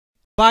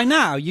By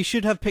now you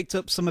should have picked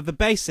up some of the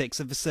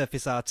basics of the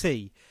Surface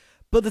RT,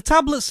 but the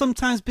tablet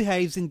sometimes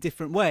behaves in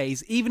different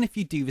ways even if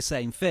you do the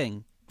same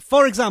thing.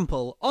 For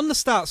example, on the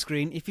start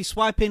screen, if you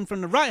swipe in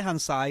from the right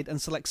hand side and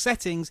select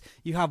settings,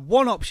 you have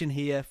one option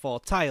here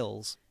for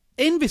tiles.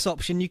 In this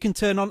option you can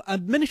turn on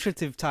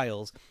administrative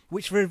tiles,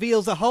 which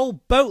reveals a whole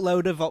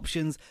boatload of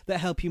options that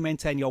help you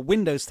maintain your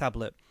Windows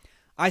tablet.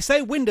 I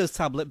say Windows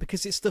tablet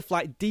because it's stuff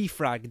like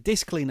defrag,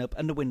 disk cleanup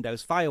and the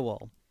Windows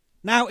firewall.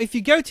 Now if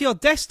you go to your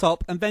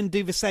desktop and then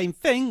do the same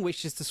thing,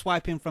 which is to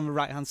swipe in from the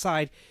right hand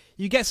side,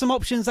 you get some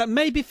options that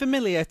may be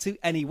familiar to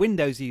any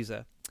Windows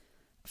user.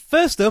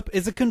 First up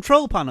is a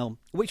control panel,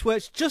 which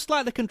works just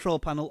like the control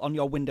panel on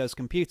your Windows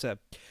computer.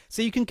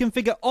 So you can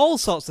configure all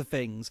sorts of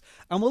things,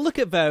 and we'll look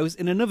at those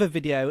in another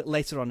video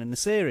later on in the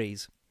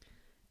series.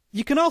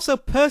 You can also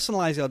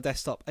personalise your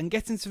desktop and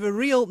get into the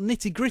real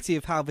nitty-gritty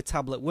of how the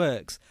tablet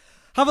works.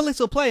 Have a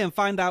little play and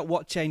find out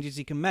what changes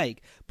you can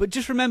make, but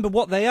just remember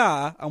what they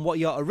are and what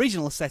your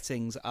original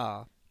settings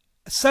are.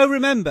 So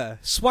remember,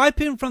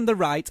 swipe in from the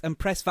right and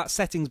press that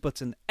settings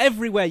button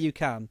everywhere you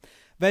can.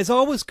 There's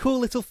always cool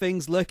little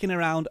things lurking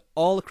around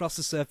all across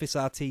the Surface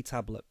RT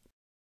tablet.